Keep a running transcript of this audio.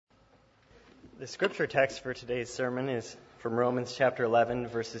The scripture text for today's sermon is from Romans chapter 11,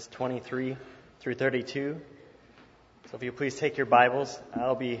 verses 23 through 32. So if you please take your Bibles,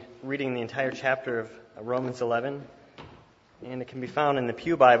 I'll be reading the entire chapter of Romans 11, and it can be found in the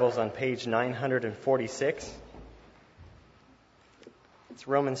Pew Bibles on page 946. It's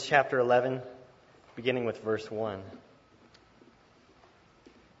Romans chapter 11, beginning with verse 1.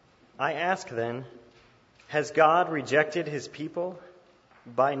 I ask then, has God rejected his people?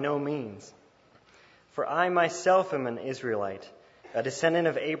 By no means. For I myself am an Israelite, a descendant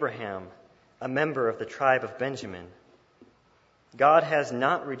of Abraham, a member of the tribe of Benjamin. God has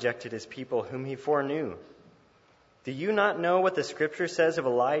not rejected his people whom he foreknew. Do you not know what the scripture says of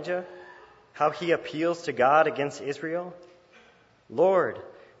Elijah, how he appeals to God against Israel? Lord,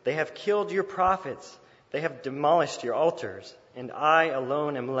 they have killed your prophets, they have demolished your altars, and I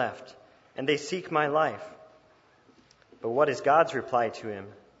alone am left, and they seek my life. But what is God's reply to him?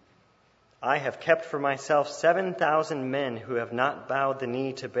 I have kept for myself 7,000 men who have not bowed the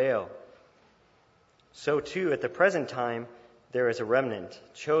knee to Baal. So too, at the present time, there is a remnant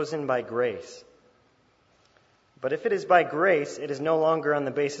chosen by grace. But if it is by grace, it is no longer on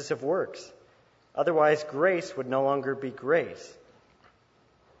the basis of works. Otherwise, grace would no longer be grace.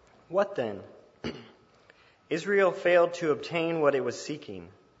 What then? Israel failed to obtain what it was seeking.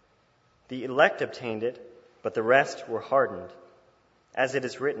 The elect obtained it, but the rest were hardened. As it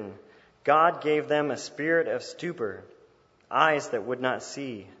is written, God gave them a spirit of stupor, eyes that would not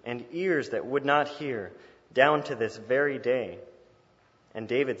see, and ears that would not hear, down to this very day. And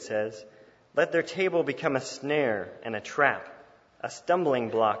David says, let their table become a snare and a trap, a stumbling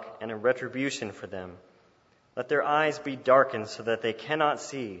block and a retribution for them. Let their eyes be darkened so that they cannot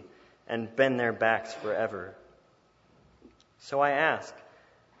see, and bend their backs forever. So I ask,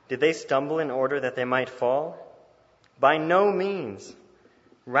 did they stumble in order that they might fall? By no means.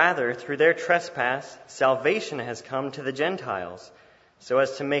 Rather, through their trespass, salvation has come to the Gentiles, so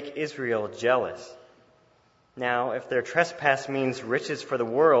as to make Israel jealous. Now, if their trespass means riches for the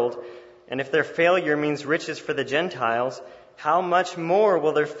world, and if their failure means riches for the Gentiles, how much more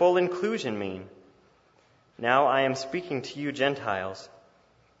will their full inclusion mean? Now I am speaking to you Gentiles.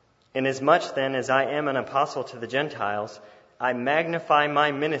 Inasmuch then as I am an apostle to the Gentiles, I magnify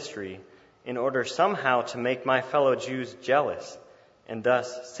my ministry in order somehow to make my fellow Jews jealous, and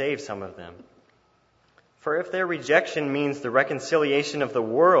thus save some of them. For if their rejection means the reconciliation of the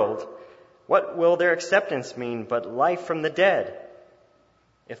world, what will their acceptance mean but life from the dead?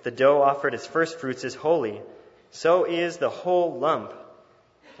 If the dough offered as firstfruits is holy, so is the whole lump.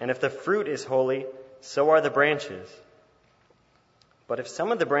 And if the fruit is holy, so are the branches. But if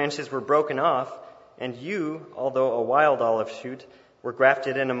some of the branches were broken off, and you, although a wild olive shoot, were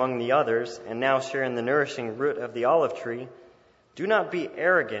grafted in among the others, and now share in the nourishing root of the olive tree, do not be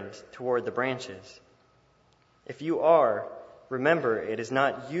arrogant toward the branches. If you are, remember it is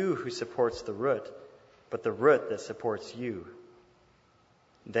not you who supports the root, but the root that supports you.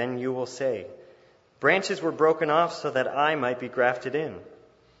 Then you will say, branches were broken off so that I might be grafted in.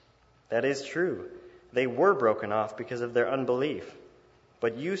 That is true. They were broken off because of their unbelief,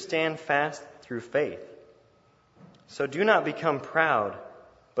 but you stand fast through faith. So do not become proud,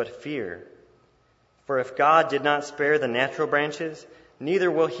 but fear. For if God did not spare the natural branches, neither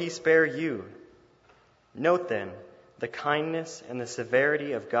will he spare you. Note then the kindness and the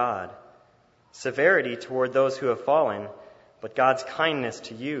severity of God. Severity toward those who have fallen, but God's kindness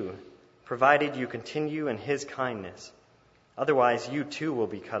to you, provided you continue in his kindness. Otherwise you too will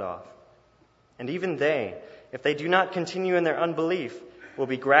be cut off. And even they, if they do not continue in their unbelief, will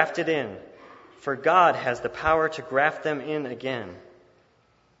be grafted in, for God has the power to graft them in again.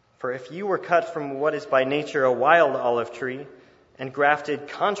 For if you were cut from what is by nature a wild olive tree, and grafted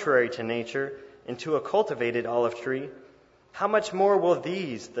contrary to nature into a cultivated olive tree, how much more will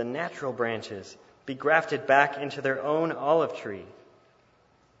these, the natural branches, be grafted back into their own olive tree?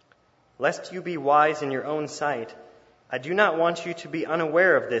 Lest you be wise in your own sight, I do not want you to be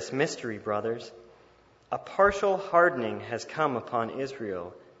unaware of this mystery, brothers. A partial hardening has come upon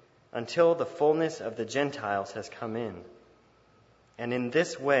Israel, until the fullness of the Gentiles has come in. And in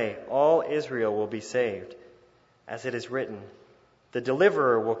this way all Israel will be saved. As it is written, the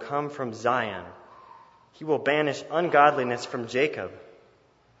deliverer will come from Zion. He will banish ungodliness from Jacob.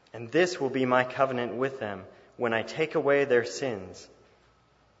 And this will be my covenant with them when I take away their sins.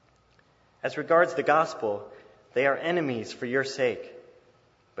 As regards the gospel, they are enemies for your sake.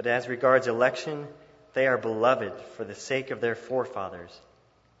 But as regards election, they are beloved for the sake of their forefathers.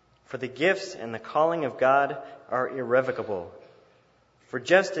 For the gifts and the calling of God are irrevocable. For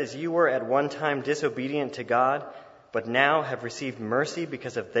just as you were at one time disobedient to God, but now have received mercy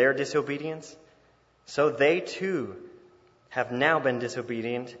because of their disobedience, So they too have now been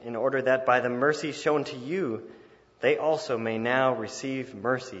disobedient, in order that by the mercy shown to you, they also may now receive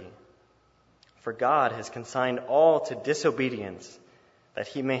mercy. For God has consigned all to disobedience, that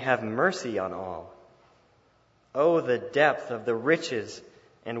he may have mercy on all. Oh, the depth of the riches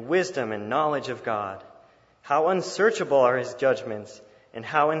and wisdom and knowledge of God! How unsearchable are his judgments, and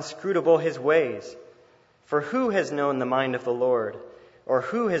how inscrutable his ways! For who has known the mind of the Lord? Or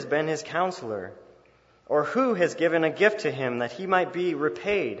who has been his counselor? Or who has given a gift to him that he might be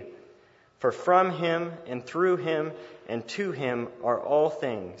repaid? For from him and through him and to him are all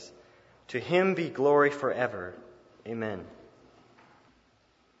things. To him be glory forever. Amen.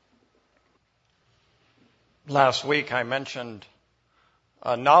 Last week I mentioned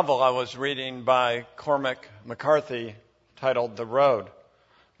a novel I was reading by Cormac McCarthy titled The Road.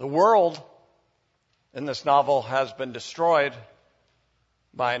 The world in this novel has been destroyed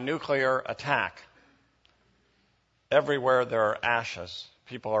by a nuclear attack. Everywhere there are ashes.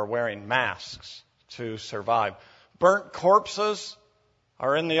 People are wearing masks to survive. Burnt corpses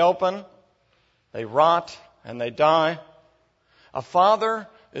are in the open. They rot and they die. A father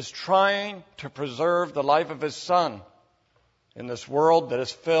is trying to preserve the life of his son in this world that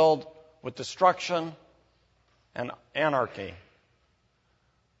is filled with destruction and anarchy.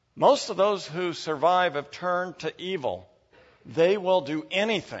 Most of those who survive have turned to evil. They will do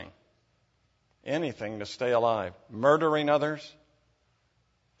anything to stay alive. Murdering others,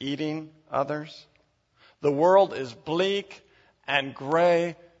 eating others. The world is bleak and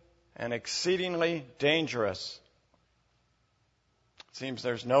gray and exceedingly dangerous. It seems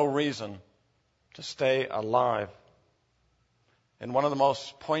there's no reason to stay alive. In one of the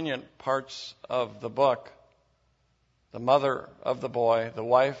most poignant parts of the book, the mother of the boy, the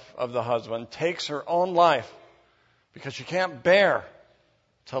wife of the husband, takes her own life because she can't bear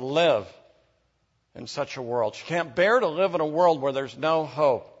to live in such a world. She can't bear to live in a world where there's no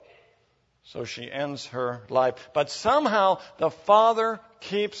hope. So she ends her life. But somehow the father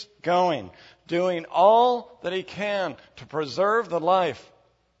keeps going, doing all that he can to preserve the life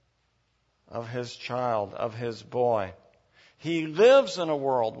of his child, of his boy. He lives in a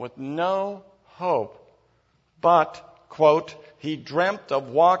world with no hope, but, quote, he dreamt of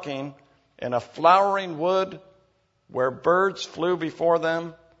walking in a flowering wood where birds flew before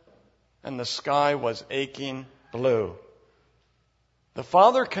them and the sky was aching blue. The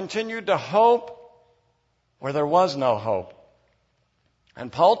father continued to hope where there was no hope.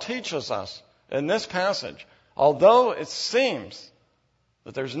 And Paul teaches us in this passage, although it seems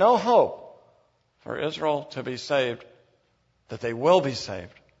that there's no hope for Israel to be saved, that they will be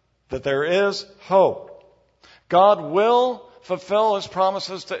saved, that there is hope. God will fulfill his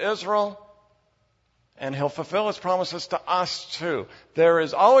promises to Israel, and he'll fulfill his promises to us too. There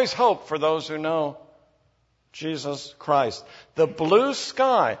is always hope for those who know Jesus Christ. The blue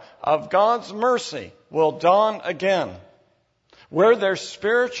sky of God's mercy will dawn again. Where there's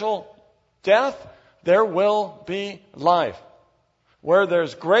spiritual death, there will be life. Where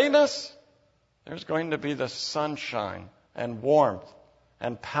there's grayness, there's going to be the sunshine and warmth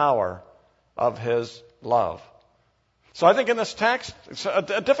and power of his love. So I think in this text, it's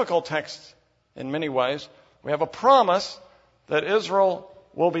a difficult text in many ways. We have a promise that Israel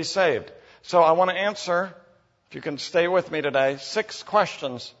will be saved. So I want to answer, if you can stay with me today, 6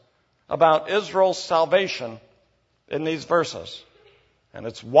 questions about Israel's salvation in these verses. And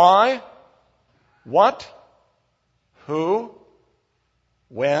it's why, what, who,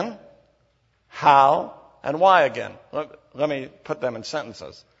 when, how, and why again. Let me put them in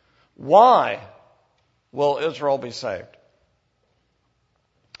sentences. Why will Israel be saved?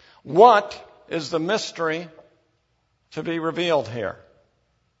 What is the mystery to be revealed here?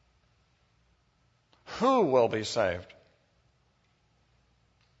 Who will be saved?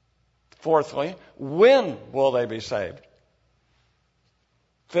 Fourthly, when will they be saved?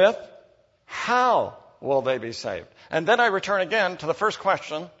 Fifth, how will they be saved? And then I return again to the first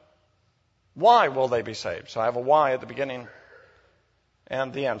question, why will they be saved? So I have a why at the beginning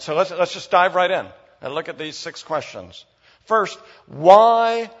and the end. So let's just dive right in and look at these 6 questions. First,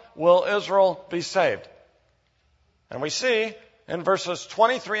 why will Israel be saved? And we see in verses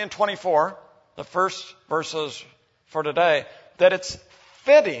 23 and 24, the first verses for today, that it's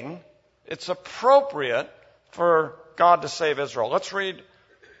fitting, it's appropriate for God to save Israel. Let's read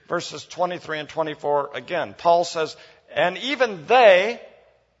verses 23 and 24 again. Paul says, and even they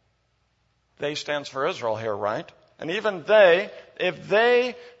stands for Israel here, right? And even they, if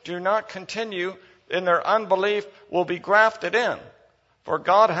they do not continue in their unbelief, will be grafted in. For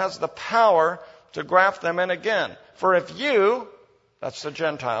God has the power to graft them in again. For if you, that's the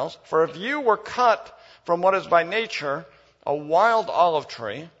Gentiles, for if you were cut from what is by nature a wild olive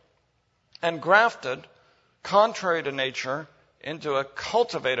tree and grafted, contrary to nature, into a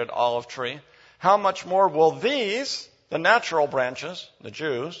cultivated olive tree, how much more will these, the natural branches, the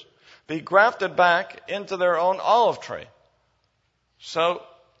Jews, be grafted back into their own olive tree? So,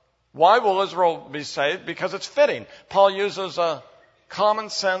 why will Israel be saved? Because it's fitting. Paul uses a common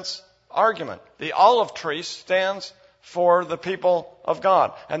sense argument. The olive tree stands for the people of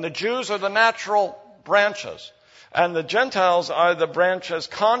God, and the Jews are the natural branches, and the Gentiles are the branches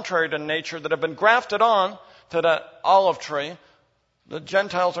contrary to nature that have been grafted on to the olive tree. The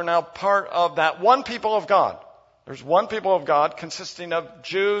Gentiles are now part of that one people of God. There's one people of God consisting of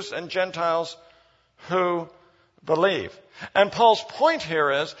Jews and Gentiles who believe. And Paul's point here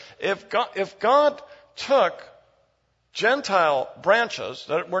is, if God took Gentile branches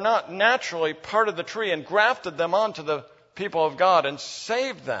that were not naturally part of the tree and grafted them onto the people of God and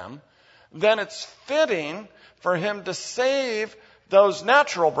saved them, then it's fitting for him to save those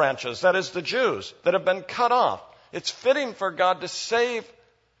natural branches, that is the Jews, that have been cut off. It's fitting for God to save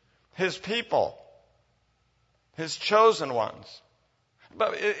his people, his chosen ones.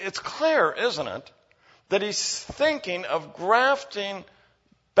 But it's clear, isn't it, that he's thinking of grafting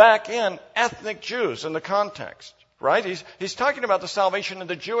back in ethnic Jews in the context, right? He's talking about the salvation of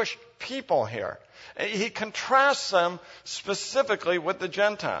the Jewish people here. He contrasts them specifically with the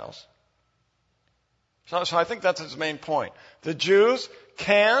Gentiles. So I think that's his main point. The Jews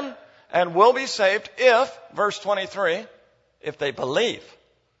can and will be saved if, verse 23, if they believe.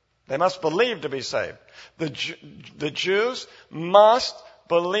 They must believe to be saved. The Jews must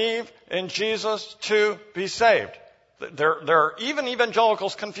believe in Jesus to be saved. There are even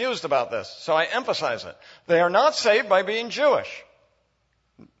evangelicals confused about this, so I emphasize it. They are not saved by being Jewish.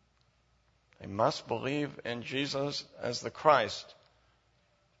 They must believe in Jesus as the Christ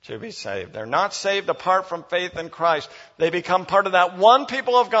to be saved. They're not saved apart from faith in Christ. They become part of that one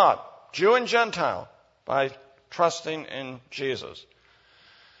people of God, Jew and Gentile, by trusting in Jesus.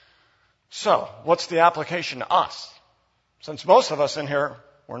 So, what's the application to us? Since most of us in here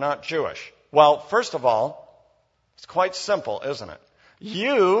were not Jewish. Well, first of all, it's quite simple, isn't it?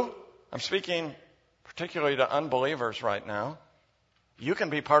 I'm speaking particularly to unbelievers right now, you can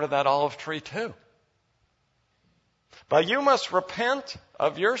be part of that olive tree too. But you must repent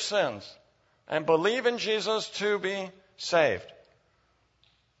of your sins and believe in Jesus to be saved.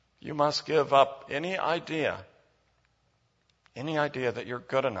 You must give up any idea that you're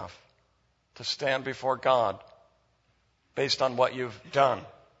good enough to stand before God based on what you've done.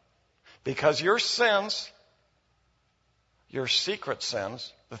 Because your sins, your secret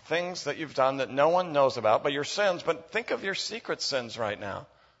sins, the things that you've done that no one knows about, but think of your secret sins right now.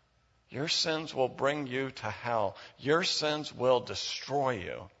 Your sins will bring you to hell. Your sins will destroy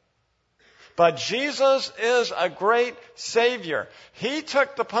you. But Jesus is a great Savior. He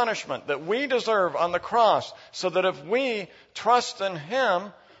took the punishment that we deserve on the cross so that if we trust in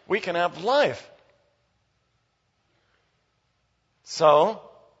Him, we can have life. So,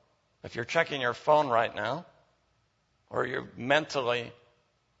 if you're checking your phone right now, or you're mentally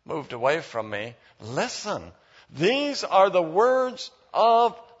moved away from me, listen. These are the words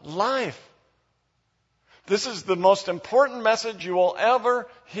of life. This is the most important message you will ever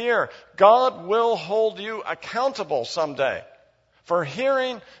hear. God will hold you accountable someday for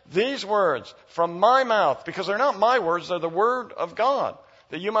hearing these words from my mouth, because they're not my words, they're the word of God,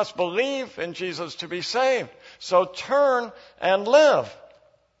 that you must believe in Jesus to be saved. So turn and live.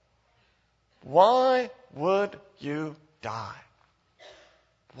 Why would you die?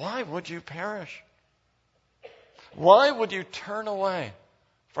 Why would you perish? Why would you turn away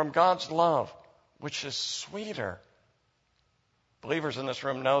from God's love, which is sweeter? Believers in this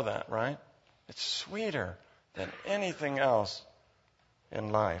room know that, right? It's sweeter than anything else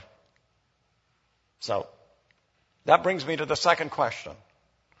in life. So, that brings me to the second question.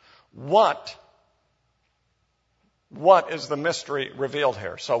 What is the mystery revealed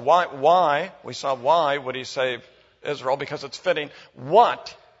here? So why would he save Israel? Because it's fitting.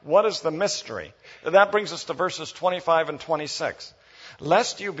 What is the mystery? That brings us to verses 25 and 26.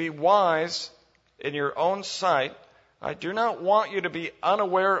 Lest you be wise in your own sight, I do not want you to be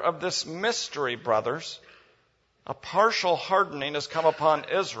unaware of this mystery, brothers. A partial hardening has come upon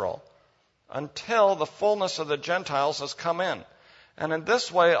Israel until the fullness of the Gentiles has come in. And in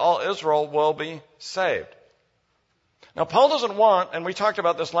this way, all Israel will be saved. Now, Paul doesn't want, and we talked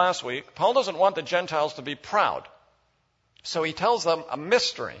about this last week, Paul doesn't want the Gentiles to be proud. So he tells them a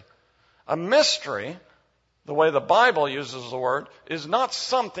mystery. A mystery, the way the Bible uses the word, is not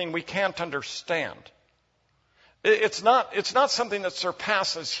something we can't understand. It's not something that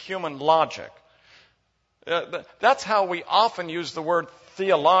surpasses human logic. That's how we often use the word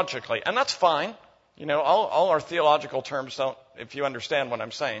theologically, and that's fine. You know, all our theological terms don't, if you understand what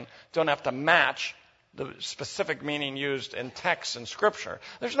I'm saying, don't have to match the specific meaning used in text and Scripture.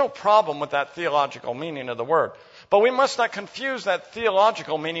 There's no problem with that theological meaning of the word. But we must not confuse that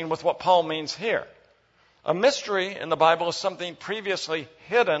theological meaning with what Paul means here. A mystery in the Bible is something previously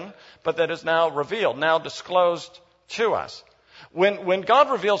hidden, but that is now revealed, now disclosed to us. When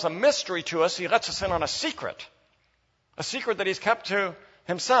God reveals a mystery to us, He lets us in on a secret that He's kept to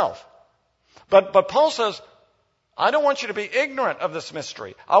Himself. But Paul says, I don't want you to be ignorant of this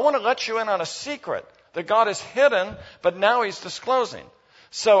mystery. I want to let you in on a secret that God has hidden, but now He's disclosing.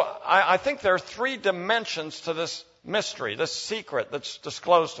 So I think there are three dimensions to this mystery, this secret that's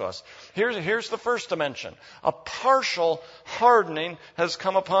disclosed to us. Here's the first dimension. A partial hardening has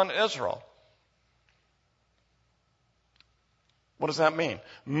come upon Israel. What does that mean?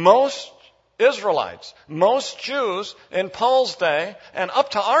 Most Israelites, most Jews in Paul's day and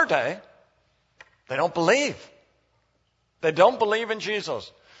up to our day, they don't believe. They don't believe in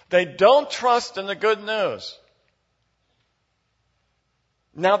Jesus. They don't trust in the good news.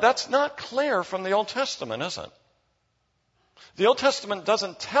 Now, that's not clear from the Old Testament, is it? The Old Testament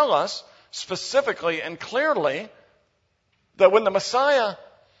doesn't tell us specifically and clearly that when the Messiah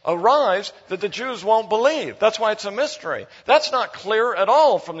arrives, that the Jews won't believe. That's why it's a mystery. That's not clear at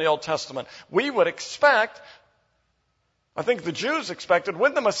all from the Old Testament. We would expect, I think the Jews expected,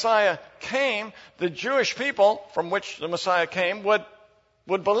 when the Messiah came, the Jewish people from which the Messiah came would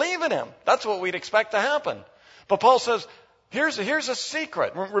believe in Him. That's what we'd expect to happen. But Paul says, here's a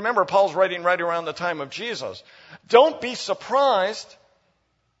secret. Remember, Paul's writing right around the time of Jesus. Don't be surprised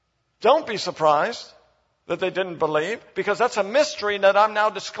that they didn't believe, because that's a mystery that I'm now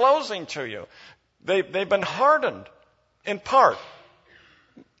disclosing to you. They've been hardened in part.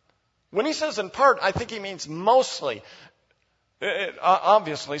 When he says in part, I think he means mostly.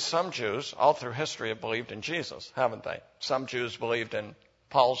 Obviously, some Jews all through history have believed in Jesus, haven't they? Some Jews believed in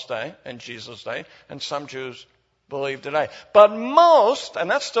Paul's day and Jesus' day, and some Jews believe today. But most, and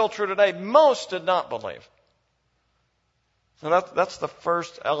that's still true today, most did not believe. So that's the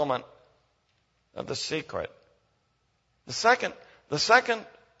first element of the secret. The second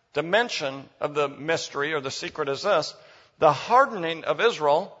dimension of the mystery or the secret is this: the hardening of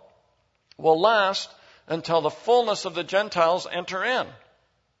Israel will last until the fullness of the Gentiles enter in.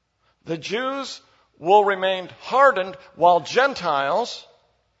 The Jews will remain hardened while Gentiles,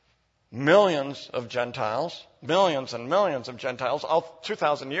 millions and millions of Gentiles, all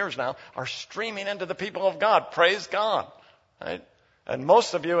 2,000 years now, are streaming into the people of God. Praise God. Right? And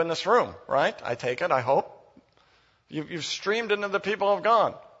most of you in this room, right? I take it, I hope. You've streamed into the people of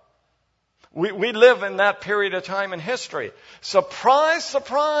God. We live in that period of time in history. Surprise,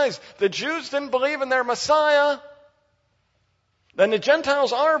 surprise. The Jews didn't believe in their Messiah. Then the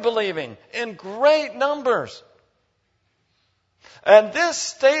Gentiles are believing in great numbers. And this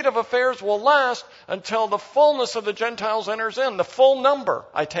state of affairs will last until the fullness of the Gentiles enters in. The full number,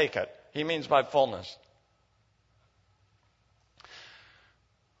 I take it. He means by fullness.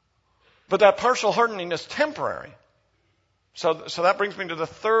 But that partial hardening is temporary. So that brings me to the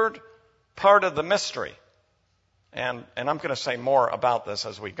third part of the mystery. And I'm going to say more about this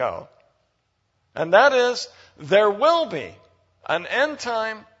as we go. And that is, there will be an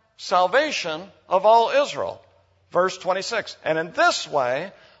end-time salvation of all Israel. Verse 26, and in this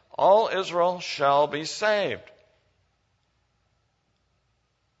way, all Israel shall be saved.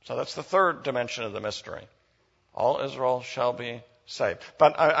 So that's the third dimension of the mystery. All Israel shall be saved.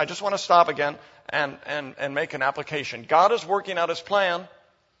 But I just want to stop again and make an application. God is working out His plan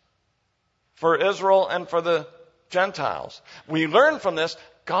for Israel and for the Gentiles. We learn from this,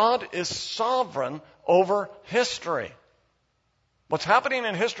 God is sovereign over history. What's happening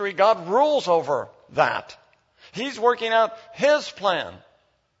in history, God rules over that. He's working out His plan.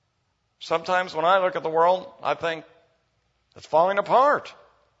 Sometimes when I look at the world, I think it's falling apart.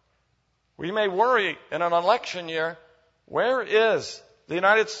 We may worry in an election year, where is the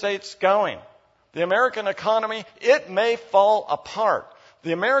United States going? The American economy, it may fall apart.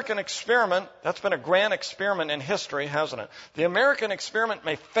 The American experiment, that's been a grand experiment in history, hasn't it? The American experiment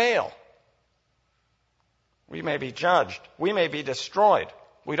may fail. We may be judged. We may be destroyed.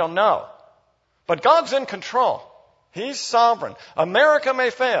 We don't know. But God's in control. He's sovereign. America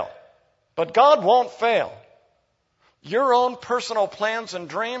may fail, but God won't fail. Your own personal plans and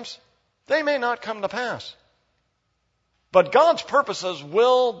dreams, they may not come to pass. But God's purposes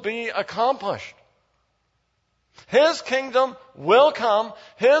will be accomplished. His kingdom will come.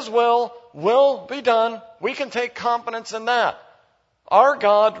 His will be done. We can take confidence in that. Our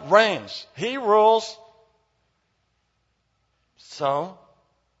God reigns. He rules. So,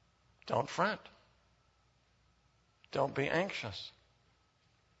 don't fret. Don't be anxious.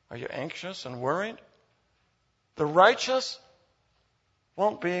 Are you anxious and worried? The righteous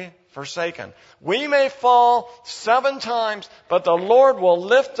won't be forsaken. We may fall 7 times, but the Lord will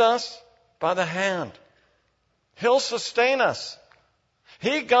lift us by the hand. He'll sustain us.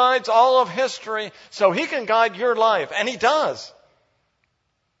 He guides all of history, so He can guide your life, and He does.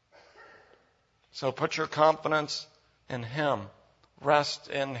 So put your confidence in Him. Rest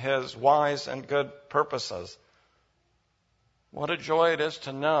in His wise and good purposes. What a joy it is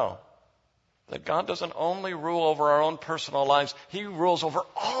to know that God doesn't only rule over our own personal lives, He rules over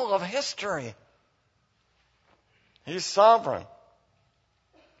all of history. He's sovereign.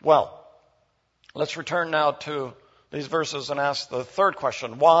 Well, let's return now to these verses and ask the third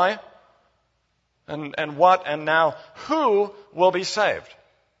question. Why? And what? And now, who will be saved?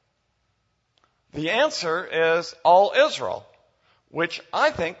 The answer is all Israel, which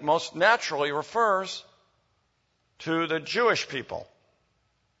I think most naturally refers to the Jewish people.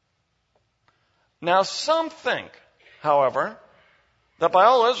 Now, some think, however, that by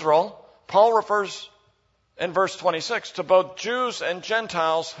all Israel, Paul refers in verse 26 to both Jews and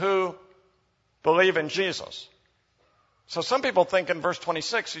Gentiles who believe in Jesus. So some people think in verse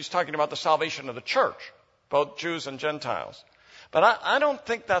 26 he's talking about the salvation of the church, both Jews and Gentiles. But I don't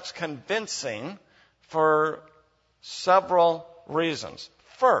think that's convincing for several reasons.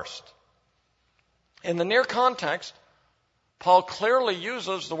 First, in the near context, Paul clearly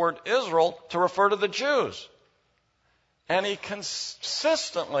uses the word Israel to refer to the Jews. And he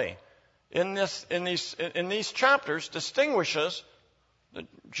consistently, in these chapters, distinguishes the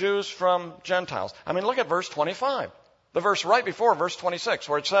Jews from Gentiles. I mean, look at verse 25. The verse right before verse 26,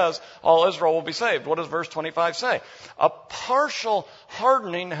 where it says, all Israel will be saved. What does verse 25 say? A partial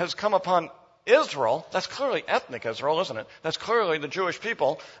hardening has come upon Israel. That's clearly ethnic Israel, isn't it? That's clearly the Jewish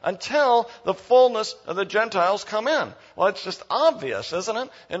people, until the fullness of the Gentiles come in. Well, it's just obvious, isn't it?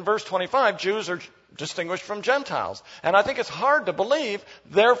 In verse 25, Jews are distinguished from Gentiles. And I think it's hard to believe,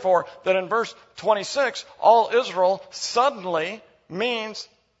 therefore, that in verse 26, all Israel suddenly means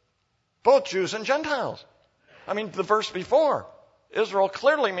both Jews and Gentiles. I mean, the verse before, Israel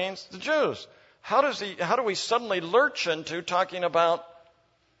clearly means the Jews. How do we suddenly lurch into talking about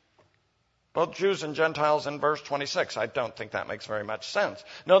both Jews and Gentiles in verse 26? I don't think that makes very much sense.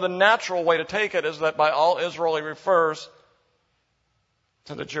 No, the natural way to take it is that by all Israel he refers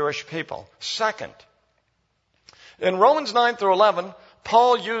to the Jewish people. Second, in Romans 9 through 11,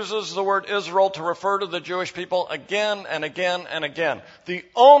 Paul uses the word Israel to refer to the Jewish people again and again and again. The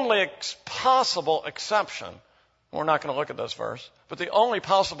only possible exception, we're not going to look at this verse, but the only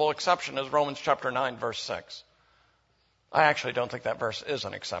possible exception is Romans chapter 9, verse 6. I actually don't think that verse is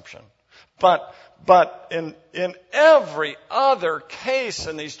an exception. But in every other case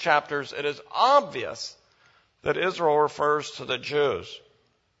in these chapters, it is obvious that Israel refers to the Jews.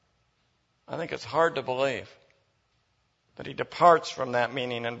 I think it's hard to believe that he departs from that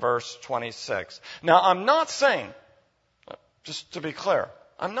meaning in verse 26. Now, I'm not saying, just to be clear,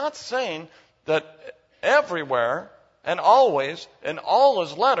 I'm not saying that everywhere and always in all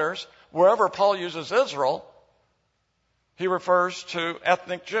his letters, wherever Paul uses Israel, he refers to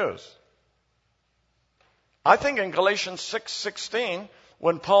ethnic Jews. I think in Galatians 6:16,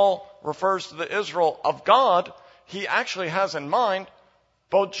 when Paul refers to the Israel of God, he actually has in mind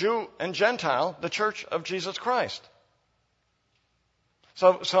both Jew and Gentile, the church of Jesus Christ.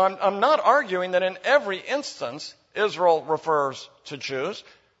 So I'm not arguing that in every instance Israel refers to Jews.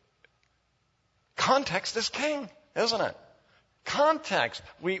 Context is king, isn't it? Context.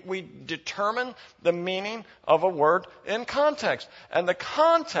 We determine the meaning of a word in context. And the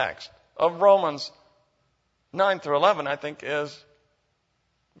context of Romans 9 through 11, I think, is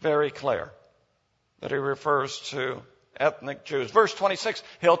very clear that he refers to ethnic Jews. Verse 26,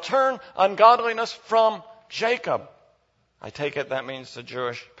 he'll turn ungodliness from Jacob. I take it that means the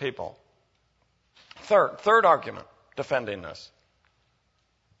Jewish people. Third argument defending this.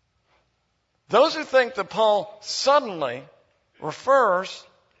 Those who think that Paul suddenly refers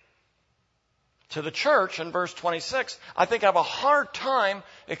to the church in verse 26, I think have a hard time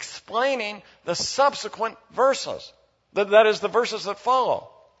explaining the subsequent verses. That is, the verses that follow.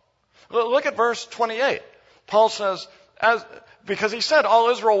 Look at verse 28. Paul says, because he said all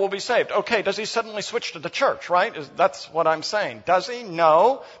Israel will be saved. Okay, does he suddenly switch to the church, right? That's what I'm saying. Does he?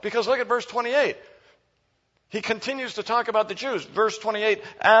 No. Because look at verse 28. He continues to talk about the Jews. Verse 28,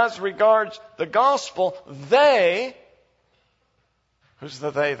 as regards the gospel, they, who's the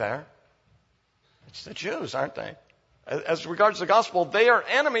they there? It's the Jews, aren't they? As regards the gospel, they are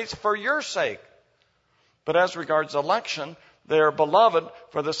enemies for your sake. But as regards election, they are beloved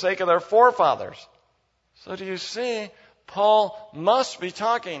for the sake of their forefathers. So do you see, Paul must be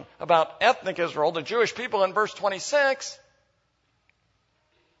talking about ethnic Israel, the Jewish people, in verse 26,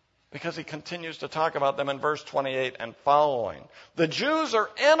 because he continues to talk about them in verse 28 and following. The Jews are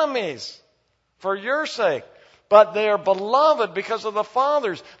enemies for your sake, but they are beloved because of the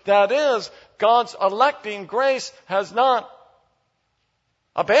fathers. That is, God's electing grace has not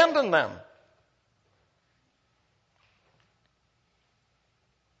abandoned them.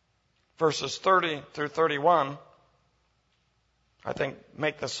 Verses 30 through 31, I think,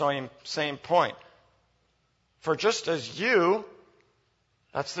 make the same point. For just as you,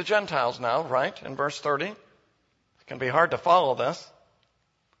 that's the Gentiles now, right, in verse 30. It can be hard to follow this.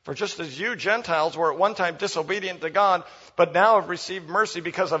 For just as you Gentiles were at one time disobedient to God, but now have received mercy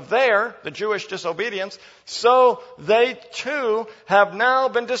because of the Jewish disobedience, so they too have now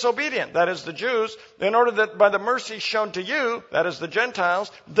been disobedient, that is the Jews, in order that by the mercy shown to you, that is the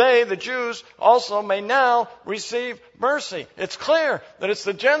Gentiles, they, the Jews, also may now receive mercy. It's clear that it's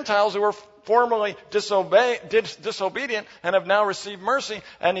the Gentiles who were formerly disobedient and have now received mercy.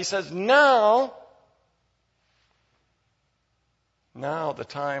 And he says, now the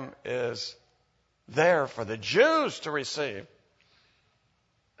time is there for the Jews to receive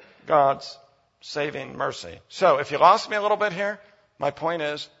God's saving mercy. So if you lost me a little bit here, my point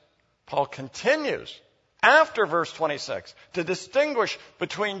is, Paul continues after verse 26 to distinguish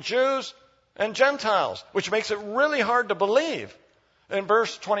between Jews and Gentiles, which makes it really hard to believe in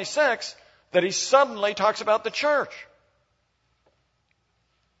verse 26 that he suddenly talks about the church.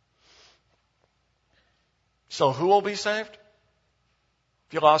 So who will be saved?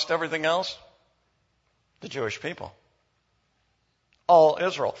 If you lost everything else, the Jewish people. All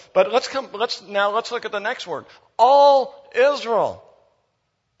Israel. But let's look at the next word. All Israel.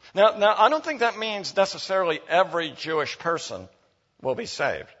 Now I don't think that means necessarily every Jewish person will be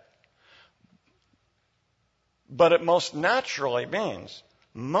saved. But it most naturally means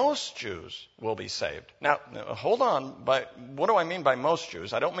most Jews will be saved. Now, hold on. What do I mean by most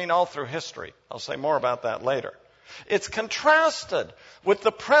Jews? I don't mean all through history. I'll say more about that later. It's contrasted with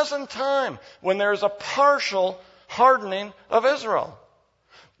the present time when there is a partial hardening of Israel.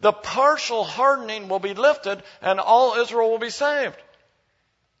 The partial hardening will be lifted and all Israel will be saved.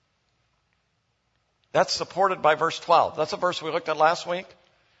 That's supported by verse 12. That's a verse we looked at last week.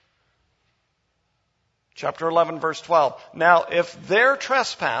 Chapter 11, verse 12. Now, if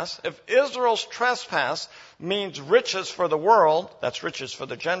Israel's trespass means riches for the world, that's riches for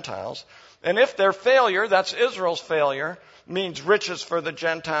the Gentiles, and if their failure, that's Israel's failure, means riches for the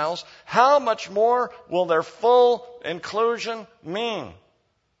Gentiles, how much more will their full inclusion mean?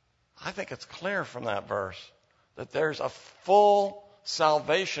 I think it's clear from that verse that there's a full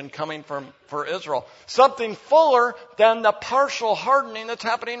salvation coming for Israel. Something fuller than the partial hardening that's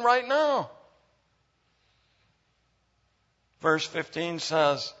happening right now. Verse 15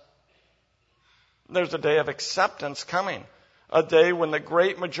 says, there's a day of acceptance coming, a day when the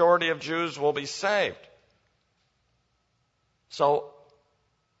great majority of Jews will be saved. So,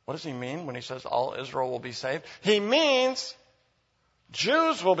 what does he mean when he says all Israel will be saved? He means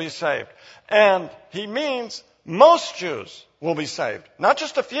Jews will be saved. And he means most Jews will be saved. Not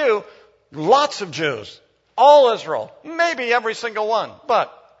just a few, lots of Jews. All Israel. Maybe every single one.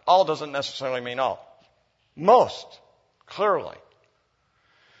 But all doesn't necessarily mean all. Most. Clearly.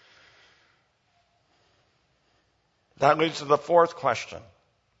 That leads to the fourth question.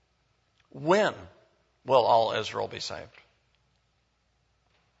 When will all Israel be saved?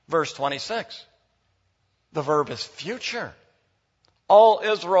 Verse 26. The verb is future. All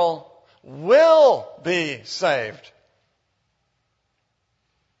Israel will be saved.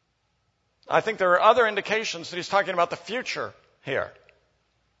 I think there are other indications that he's talking about the future here.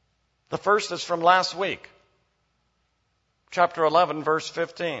 The first is from last week. Chapter 11, verse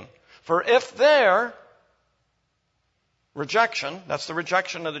 15. For if their rejection, that's the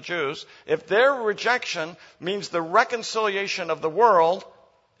rejection of the Jews, if their rejection means the reconciliation of the world,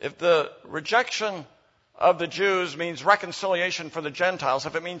 if the rejection of the Jews means reconciliation for the Gentiles,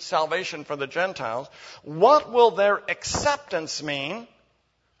 if it means salvation for the Gentiles, what will their acceptance mean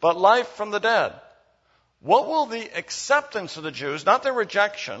but life from the dead? What will the acceptance of the Jews, not their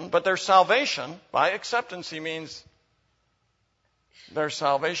rejection, but their salvation, by acceptance he means their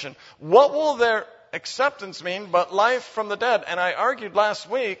salvation. What will their acceptance mean but life from the dead? And I argued last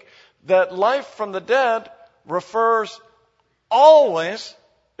week that life from the dead refers always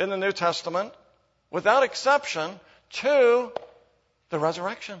in the New Testament, without exception, to the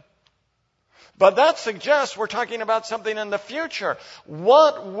resurrection. But that suggests we're talking about something in the future.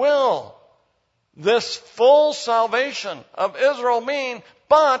 What will this full salvation of Israel mean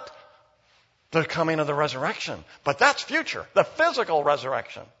but the coming of the resurrection? But that's future, the physical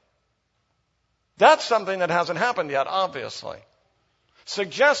resurrection. That's something that hasn't happened yet, obviously.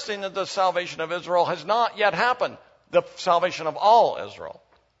 Suggesting that the salvation of Israel has not yet happened, the salvation of all Israel.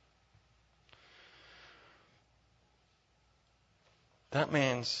 That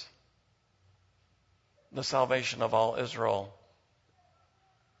means the salvation of all Israel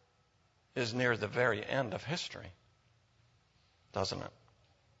is near the very end of history, doesn't it?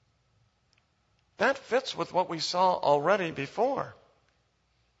 That fits with what we saw already before,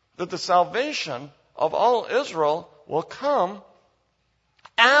 that the salvation of all Israel will come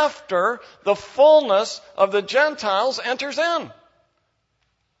after the fullness of the Gentiles enters in.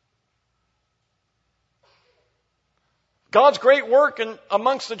 God's great work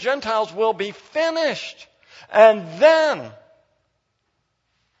amongst the Gentiles will be finished. And then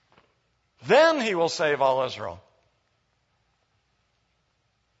he will save all Israel.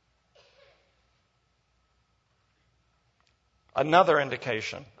 Another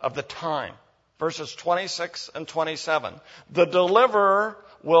indication of the time. Verses 26 and 27. The deliverer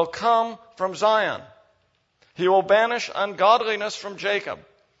will come from Zion. He will banish ungodliness from Jacob.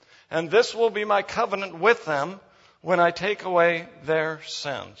 And this will be my covenant with them when I take away their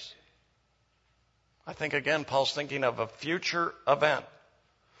sins. I think again Paul's thinking of a future event.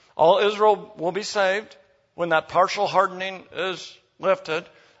 All Israel will be saved when that partial hardening is lifted,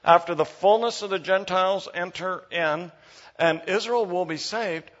 after the fullness of the Gentiles enter in, and Israel will be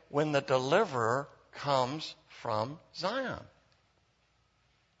saved when the deliverer comes from Zion.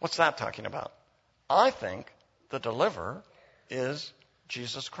 What's that talking about? I think the deliverer is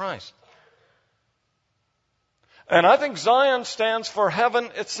Jesus Christ. And I think Zion stands for heaven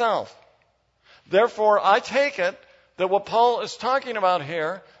itself. Therefore, I take it that what Paul is talking about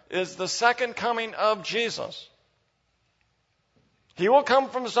here is the second coming of Jesus. He will come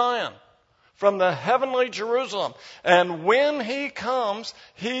from Zion, from the heavenly Jerusalem. And when he comes,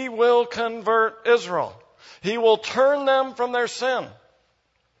 he will convert Israel. He will turn them from their sin.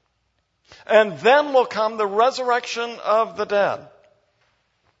 And then will come the resurrection of the dead.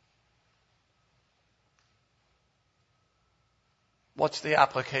 What's the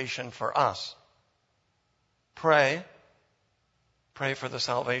application for us? Pray for the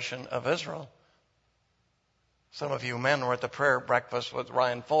salvation of Israel. Some of you men were at the prayer breakfast with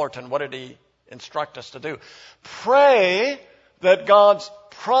Ryan Fullerton. What did he instruct us to do? Pray that God's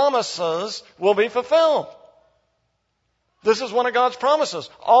promises will be fulfilled. This is one of God's promises.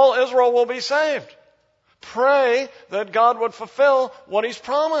 All Israel will be saved. Pray that God would fulfill what he's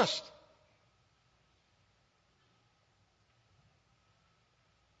promised.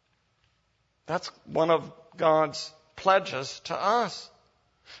 That's one of God's pledges to us.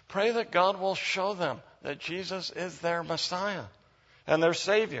 Pray that God will show them that Jesus is their Messiah and their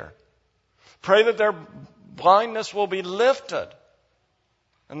Savior. Pray that their blindness will be lifted.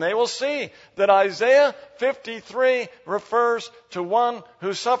 And they will see that Isaiah 53 refers to one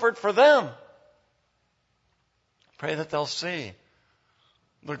who suffered for them. Pray that they'll see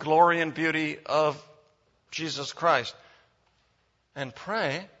the glory and beauty of Jesus Christ. And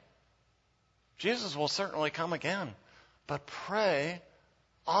pray, Jesus will certainly come again. But pray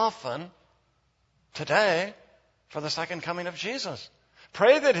often today for the second coming of Jesus.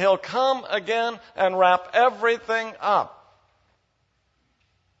 Pray that he'll come again and wrap everything up.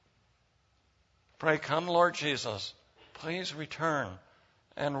 Pray, come Lord Jesus, please return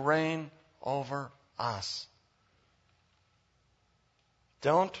and reign over us.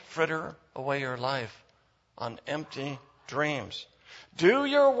 Don't fritter away your life on empty dreams. Do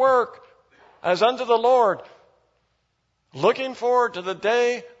your work as unto the Lord, looking forward to the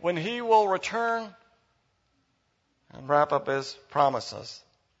day when he will return and wrap up his promises.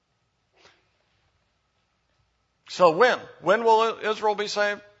 So when? When will Israel be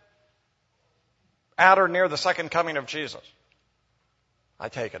saved? At or near the second coming of Jesus. I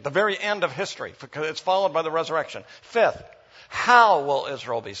take it. The very end of history, because it's followed by the resurrection. Fifth, how will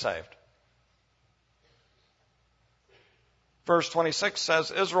Israel be saved? Verse 26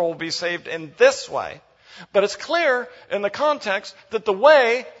 says Israel will be saved in this way. But it's clear in the context that the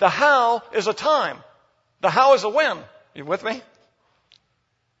way, the how, is a time. The how is a when. You with me?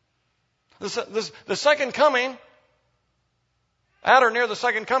 The second coming, at or near the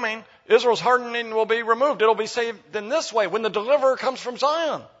second coming, Israel's hardening will be removed. It'll be saved in this way, when the deliverer comes from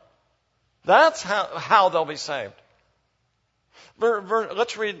Zion. That's how they'll be saved.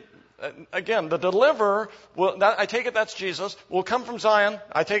 Let's read again. The deliverer, I take it that's Jesus, will come from Zion.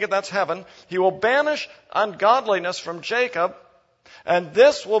 I take it that's heaven. He will banish ungodliness from Jacob. And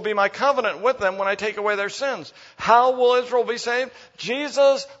this will be my covenant with them when I take away their sins. How will Israel be saved?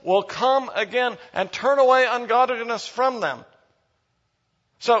 Jesus will come again and turn away ungodliness from them.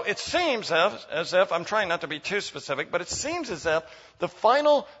 So it seems as if, I'm trying not to be too specific, but it seems as if the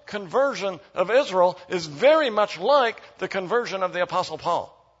final conversion of Israel is very much like the conversion of the Apostle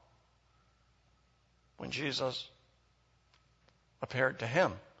Paul when Jesus appeared to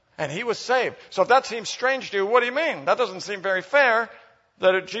him. And he was saved. So if that seems strange to you, what do you mean? That doesn't seem very fair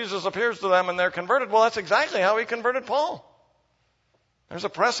that Jesus appears to them and they're converted. Well, that's exactly how he converted Paul. There's a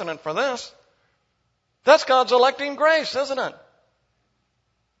precedent for this. That's God's electing grace, isn't it?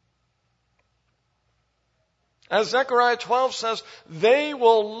 As Zechariah 12 says, they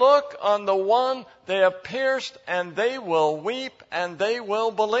will look on the one they have pierced, and they will weep, and they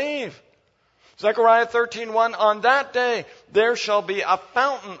will believe. Zechariah 13:1, on that day there shall be a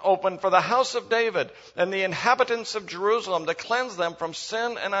fountain opened for the house of David and the inhabitants of Jerusalem to cleanse them from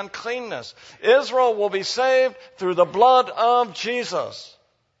sin and uncleanness. Israel will be saved through the blood of Jesus.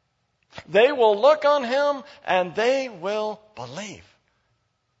 They will look on him and they will believe.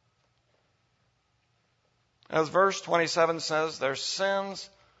 As verse 27 says, their sins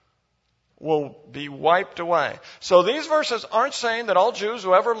will be wiped away. So these verses aren't saying that all Jews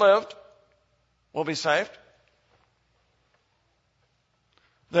who ever lived will be saved.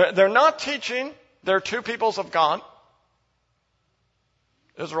 They're not teaching there are two peoples of God.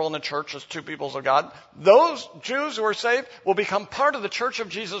 Israel and the church is two peoples of God. Those Jews who are saved will become part of the church of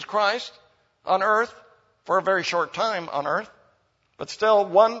Jesus Christ on earth for a very short time on earth. But still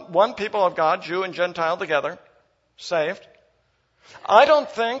one people of God, Jew and Gentile together, saved. I don't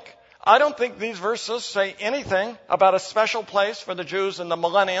think these verses say anything about a special place for the Jews in the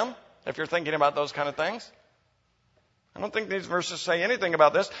millennium, if you're thinking about those kind of things. I don't think these verses say anything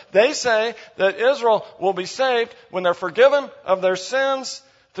about this. They say that Israel will be saved when they're forgiven of their sins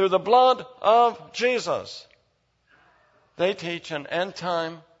through the blood of Jesus. They teach an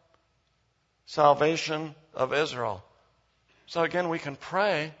end-time salvation of Israel. So again, we can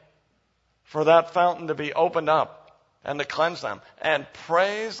pray for that fountain to be opened up and to cleanse them. And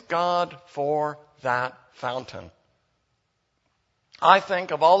praise God for that fountain. I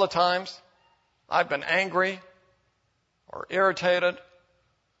think of all the times I've been angry or irritated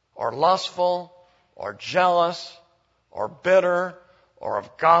or lustful or jealous or bitter or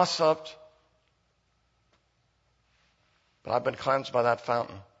have gossiped, but I've been cleansed by that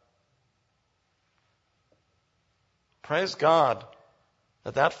fountain. Praise God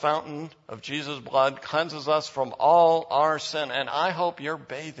that fountain of Jesus' blood cleanses us from all our sin. And I hope you're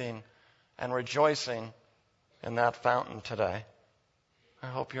bathing and rejoicing in that fountain today. I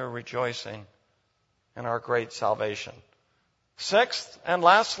hope you're rejoicing in our great salvation. Sixth and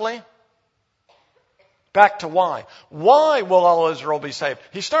lastly, back to why. Why will all Israel be saved?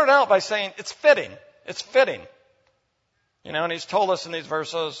 He started out by saying it's fitting. It's fitting. And he's told us in these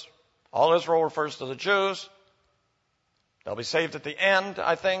verses, all Israel refers to the Jews. They'll be saved at the end,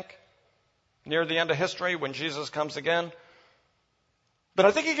 I think, near the end of history when Jesus comes again. But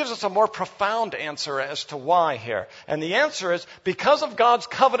I think he gives us a more profound answer as to why here. And the answer is because of God's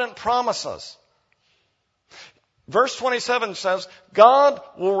covenant promises. Verse 27 says, God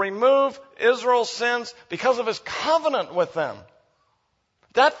will remove Israel's sins because of his covenant with them.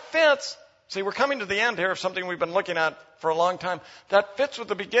 That fits. See, we're coming to the end here of something we've been looking at for a long time. That fits with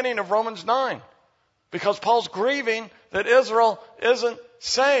the beginning of Romans 9. Because Paul's grieving that Israel isn't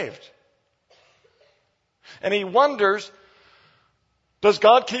saved. And he wonders, does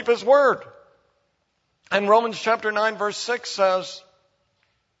God keep his word? And Romans chapter 9 verse 6 says,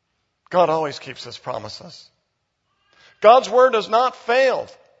 God always keeps his promises. God's word has not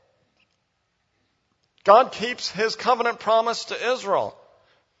failed. God keeps his covenant promise to Israel.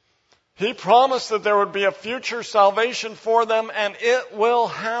 He promised that there would be a future salvation for them, and it will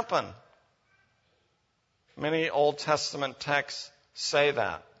happen. Many Old Testament texts say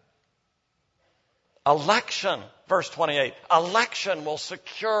that. Election, verse 28, election will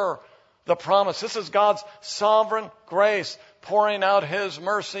secure the promise. This is God's sovereign grace pouring out his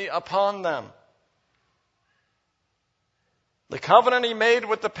mercy upon them. The covenant he made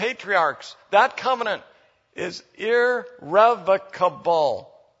with the patriarchs, that covenant is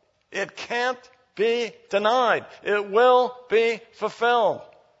irrevocable. It can't be denied. It will be fulfilled.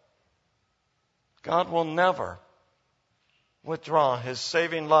 God will never withdraw his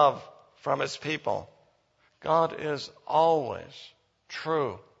saving love from his people. God is always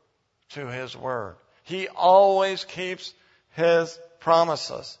true to his word. He always keeps his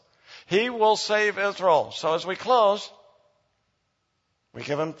promises. He will save Israel. So as we close, we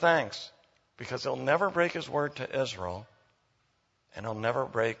give him thanks because he'll never break his word to Israel, and he'll never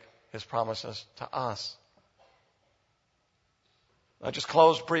break his promises to us. I'll just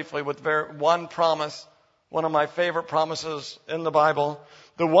close briefly with one promise, one of my favorite promises in the Bible.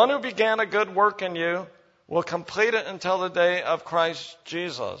 The one who began a good work in you will complete it until the day of Christ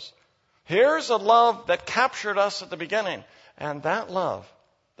Jesus. Here's a love that captured us at the beginning. And that love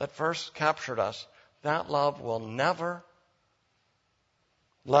that first captured us, that love will never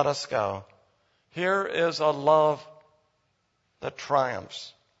let us go. Here is a love that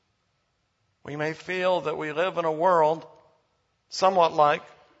triumphs. We may feel that we live in a world somewhat like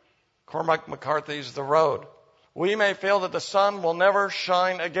Cormac McCarthy's The Road. We may feel that the sun will never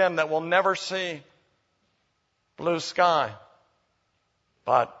shine again, that we'll never see blue sky.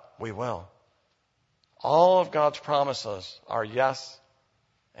 But we will. All of God's promises are yes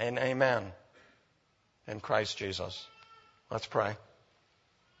and amen in Christ Jesus. Let's pray.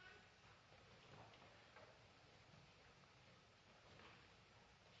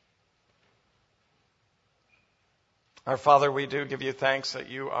 Our Father, we do give you thanks that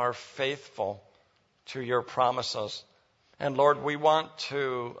you are faithful to your promises. And Lord, we want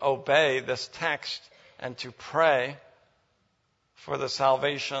to obey this text and to pray for the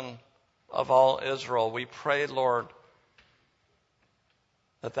salvation of all Israel. We pray, Lord,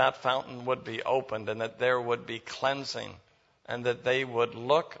 that fountain would be opened and that there would be cleansing and that they would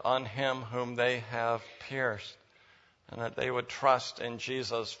look on him whom they have pierced and that they would trust in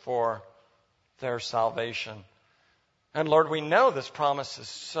Jesus for their salvation. And Lord, we know this promise is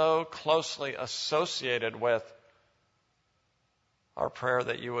so closely associated with our prayer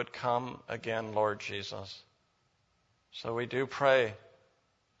that you would come again, Lord Jesus. So we do pray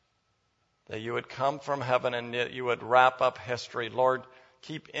that you would come from heaven and that you would wrap up history. Lord,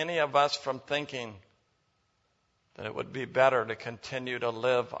 keep any of us from thinking that it would be better to continue to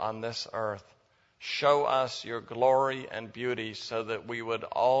live on this earth. Show us your glory and beauty so that we would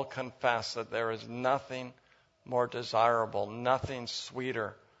all confess that there is nothing more desirable, nothing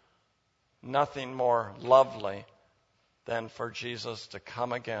sweeter, nothing more lovely than for Jesus to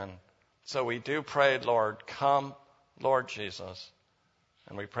come again. So we do pray, Lord, come, Lord Jesus.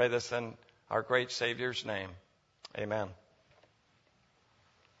 And we pray this in our great Savior's name. Amen.